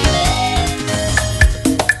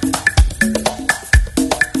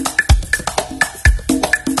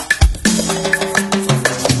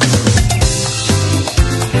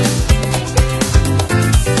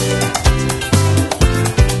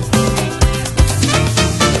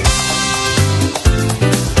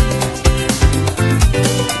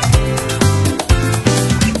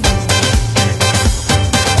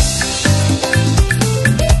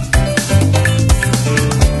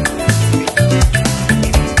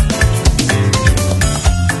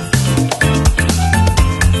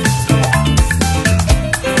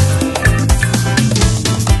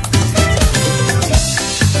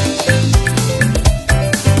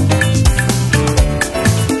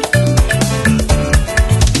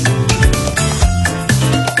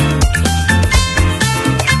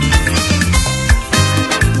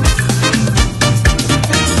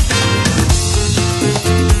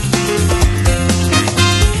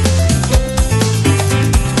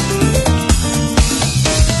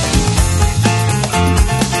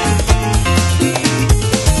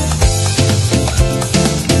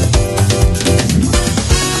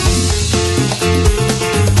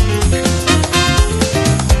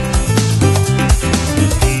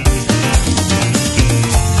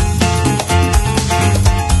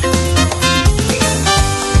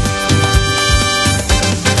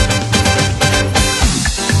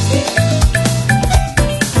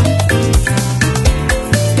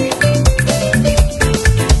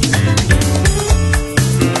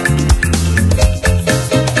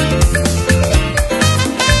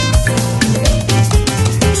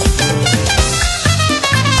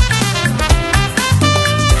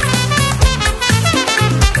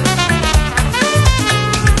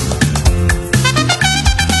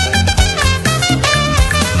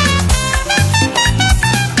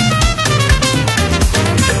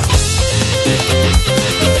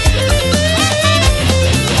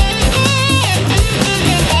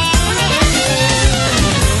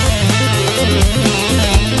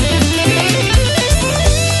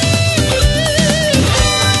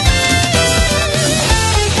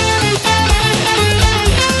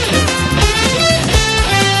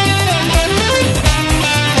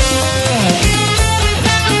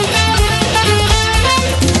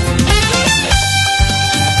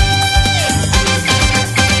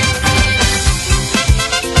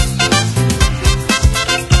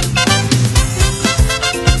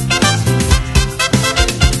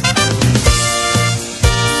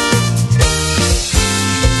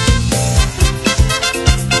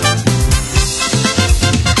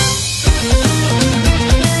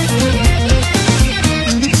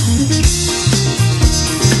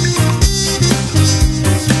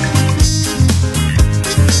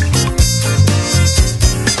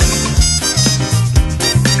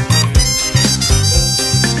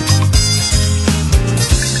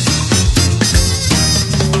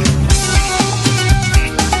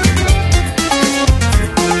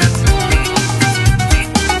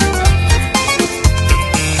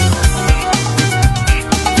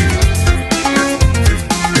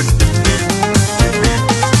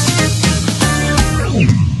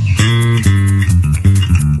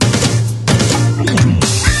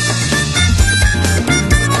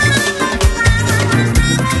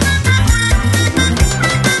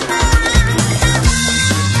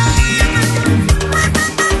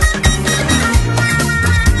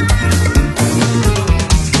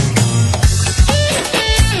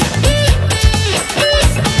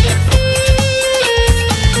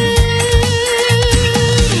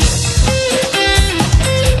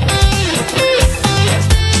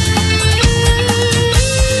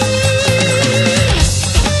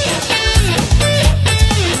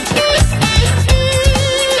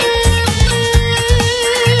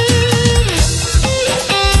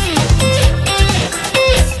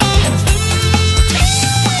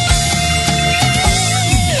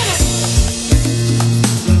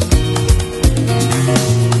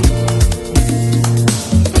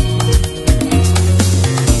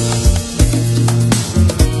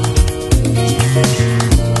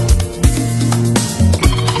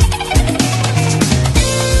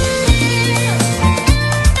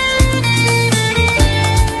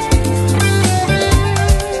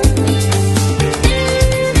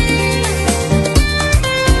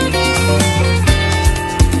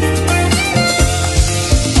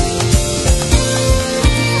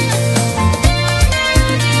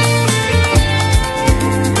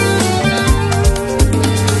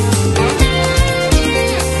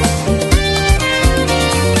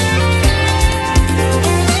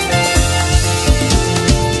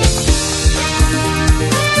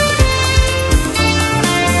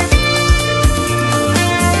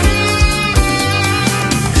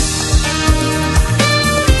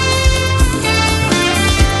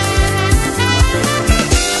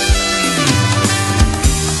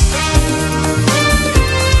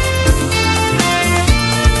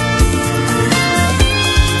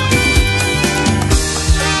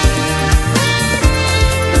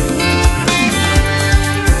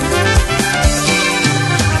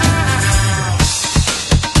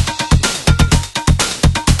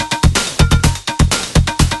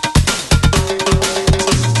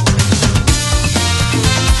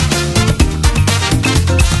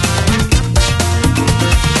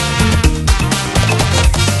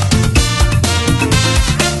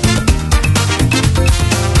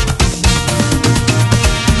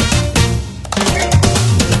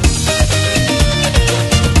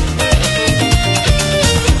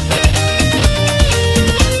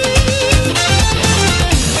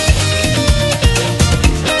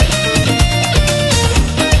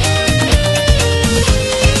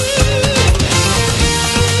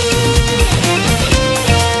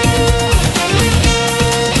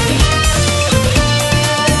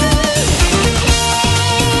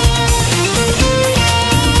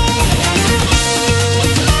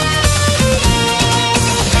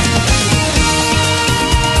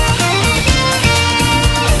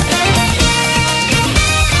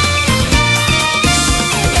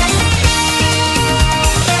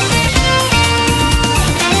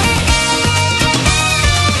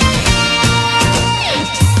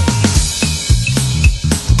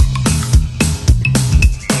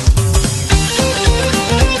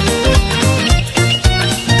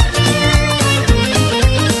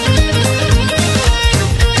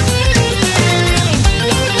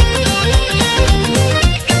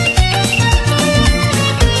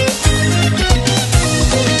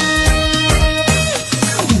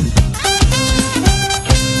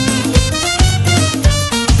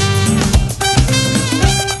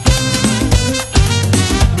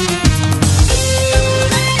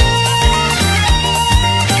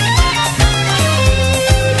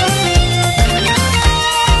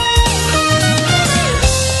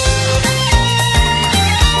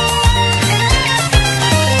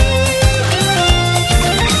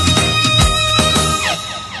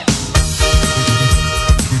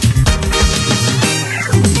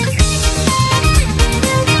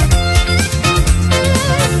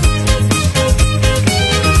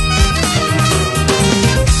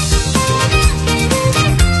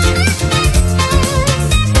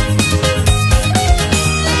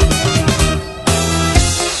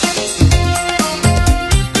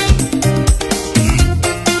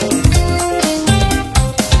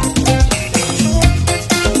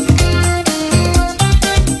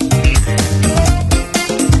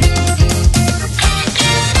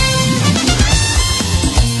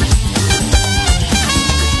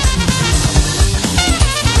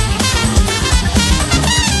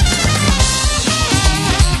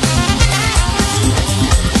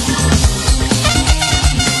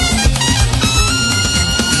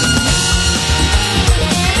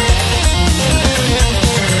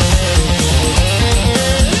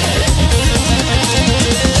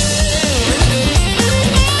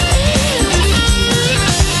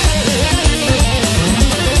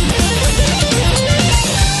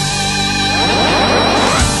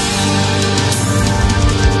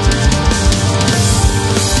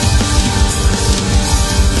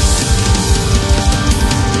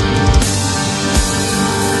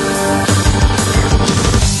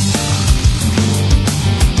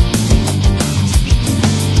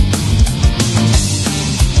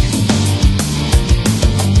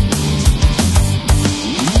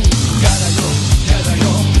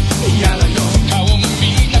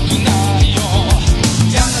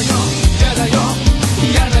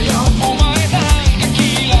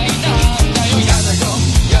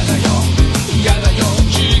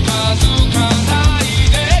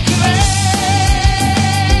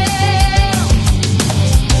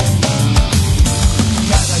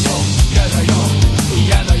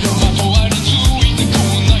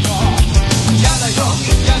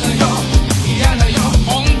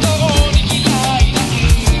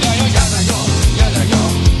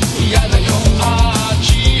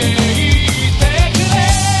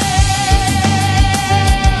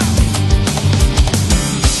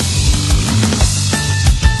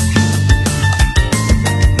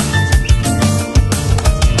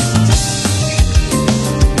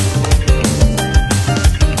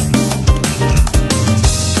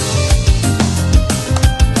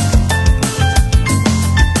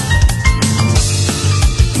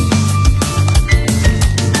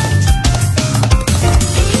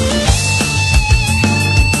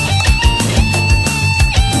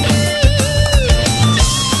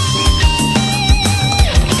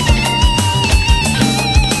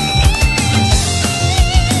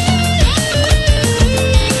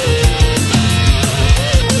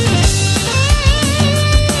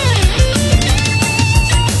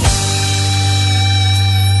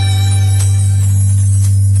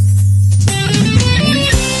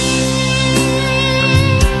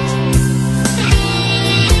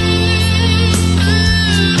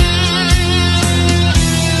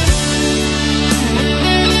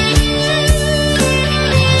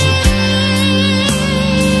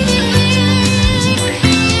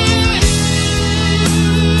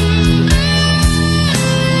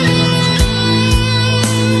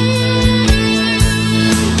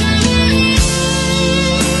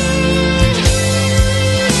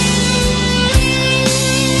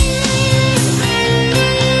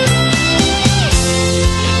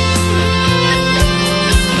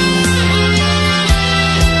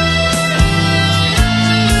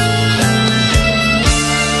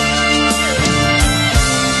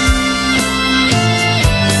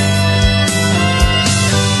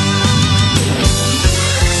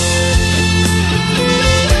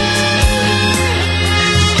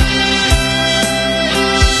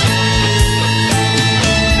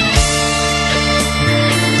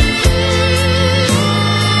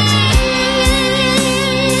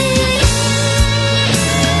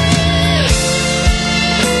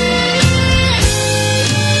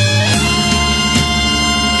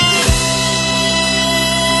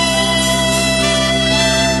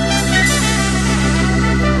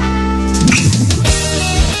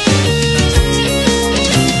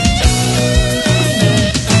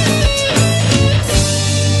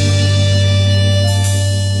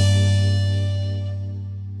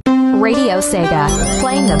 Radio Sega,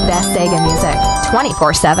 playing the best Sega music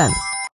 24/7.